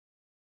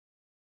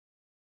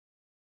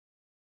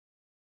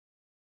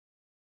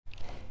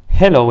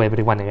Hello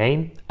everyone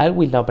again, I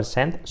will now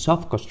present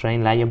soft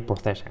constraint layer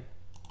processing.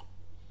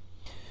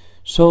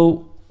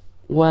 So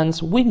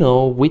once we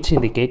know which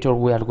indicator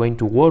we are going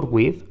to work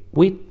with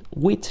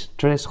which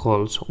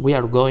thresholds we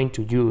are going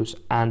to use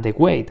and the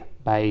weight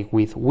by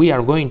which we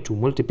are going to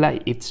multiply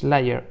each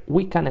layer,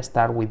 we can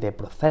start with the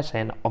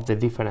processing of the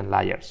different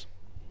layers.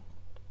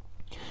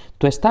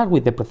 To start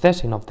with the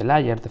processing of the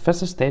layer, the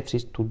first step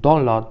is to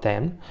download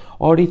them,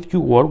 or if you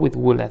work with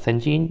Google Earth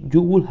Engine,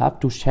 you will have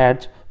to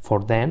search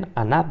for them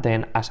and add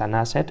them as an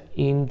asset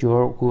in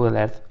your Google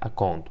Earth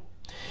account.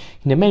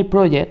 In the MaiL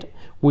project,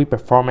 we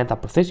performed a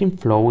processing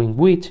flow in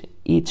which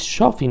each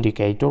soft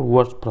indicator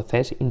was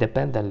processed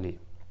independently.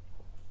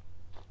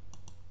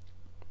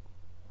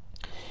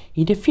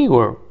 In the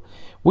figure,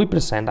 we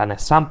present an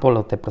example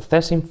of the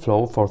processing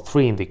flow for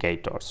three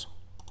indicators.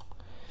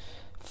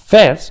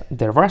 First,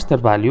 the raster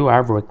values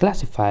are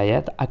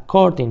reclassified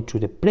according to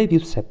the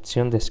previous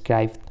section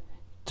described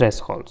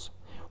thresholds,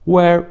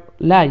 where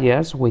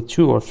layers with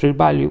 2 or 3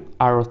 values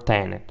are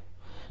obtained.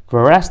 The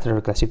raster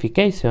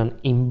reclassification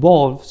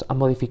involves a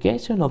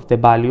modification of the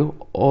value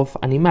of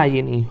an image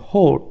in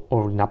whole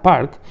or in a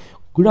park,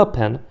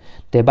 grouping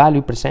the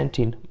value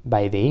presented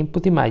by the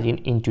input image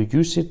into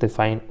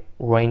user-defined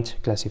range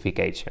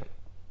classification.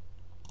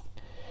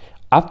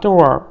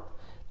 Afterward,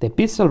 the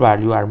pixel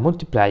values are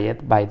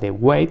multiplied by the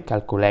weight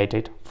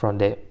calculated from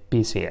the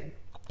PCA.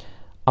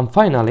 And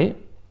finally,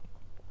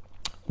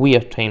 we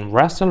obtain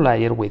raster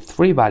layer with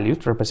 3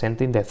 values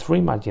representing the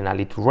 3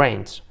 marginality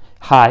ranges: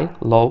 high,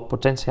 low,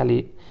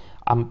 potentially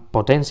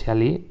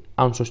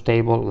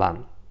unsustainable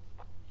land.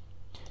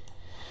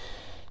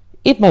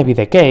 It may be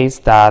the case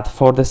that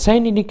for the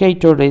same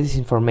indicator there is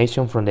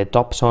information from the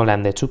topsoil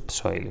and the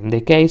subsoil. In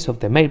the case of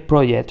the MaiL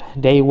project,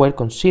 they were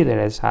considered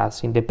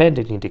as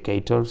independent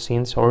indicators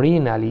since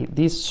originally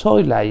these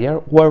soil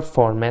layers were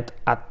formed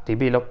and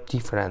developed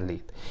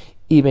differently.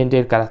 Even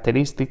their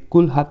characteristics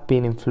could have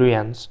been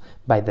influenced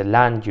by the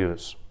land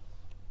use.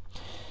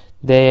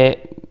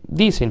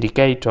 These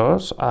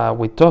indicators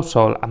with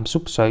topsoil and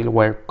subsoil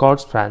were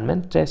coarse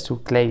fragments, texture,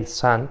 clay,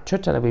 sand,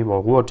 total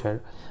available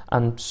water,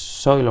 and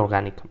soil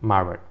organic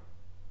matter.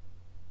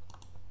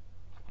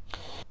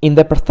 In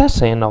the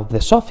processing of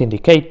the soft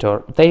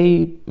indicator,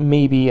 there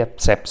may be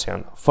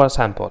exceptions. For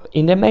example,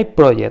 in the MaiL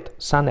project,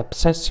 some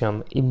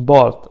exceptions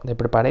involved the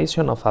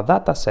preparation of a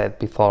dataset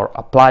before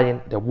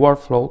applying the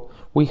workflow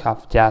we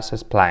have just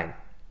explained.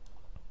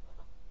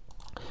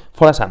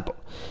 For example,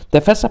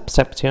 the first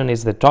exception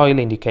is the soil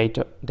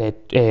indicator,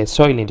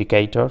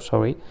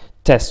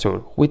 texture,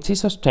 which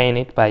is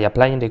obtained by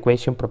applying the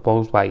equation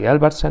proposed by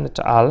Elbersen et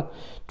al.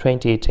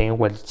 2018,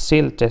 where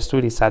silt texture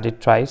is added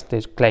twice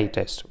the clay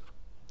texture.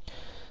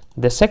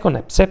 The second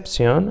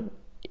exception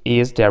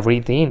is the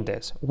Aridity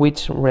Index,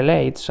 which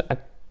relates a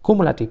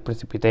cumulative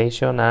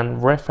precipitation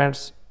and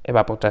refers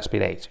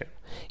evapotranspiration.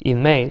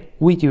 In MaiL,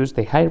 we use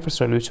the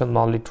high-resolution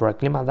monthly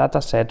Terraclima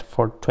dataset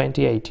for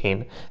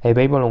 2018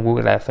 available on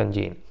Google Earth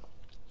Engine.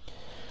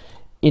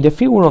 In the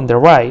figure on the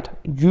right,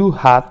 you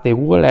have the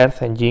Google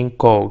Earth Engine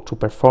code to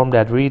perform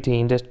the Aridity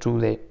Index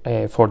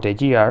for the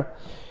year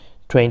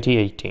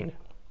 2018.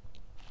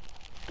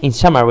 In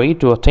summary,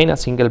 to obtain a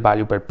single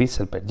value per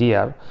pixel per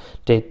year,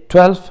 the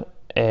 12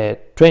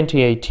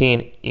 2018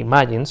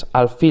 images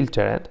are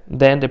filtered,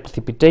 then the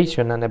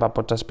precipitation and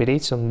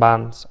evapotranspiration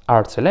bands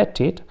are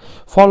selected,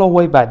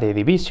 followed by the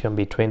division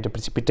between the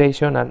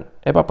precipitation and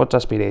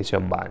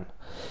evapotranspiration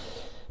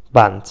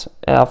bands.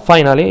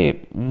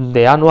 Finally,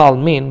 the annual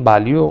mean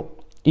value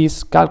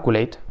is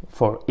calculated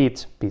for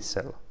each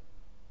pixel.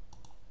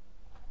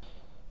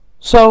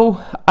 So,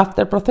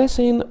 after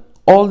processing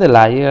all the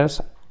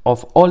layers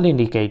of all the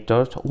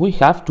indicators, we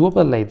have to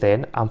overlay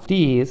them, and for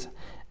this,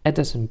 it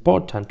is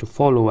important to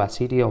follow a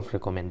series of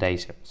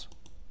recommendations.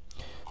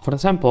 For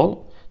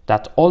example,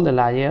 that all the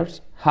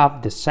layers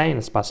have the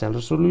same spatial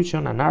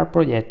resolution and are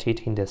projected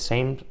in the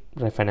same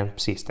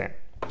reference system.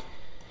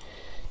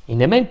 In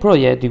the MaiL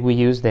project, we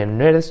use the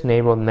nearest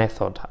neighbor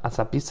method as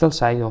a pixel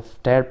size of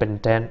 10 by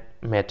 10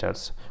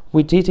 meters,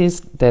 which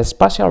is the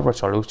spatial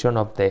resolution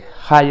of the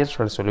highest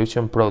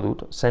resolution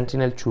product,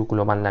 Sentinel-2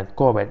 Global Land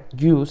cover,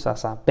 used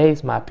as a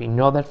base map in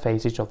other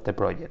phases of the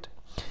project.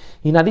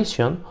 In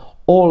addition,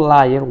 all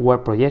layers were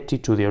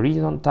projected to the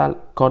horizontal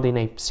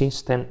coordinate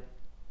system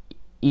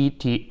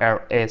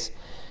ETRS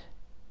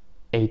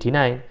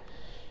 89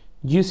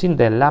 using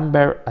the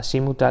Lambert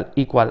azimuthal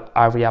equal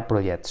area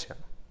projection.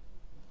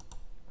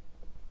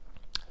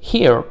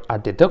 Here are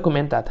the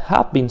documents that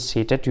have been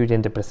cited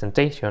during the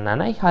presentation,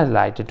 and I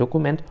highlight the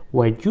document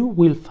where you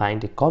will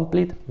find the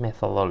complete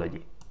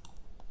methodology.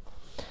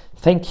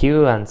 Thank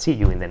you and see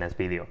you in the next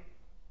video.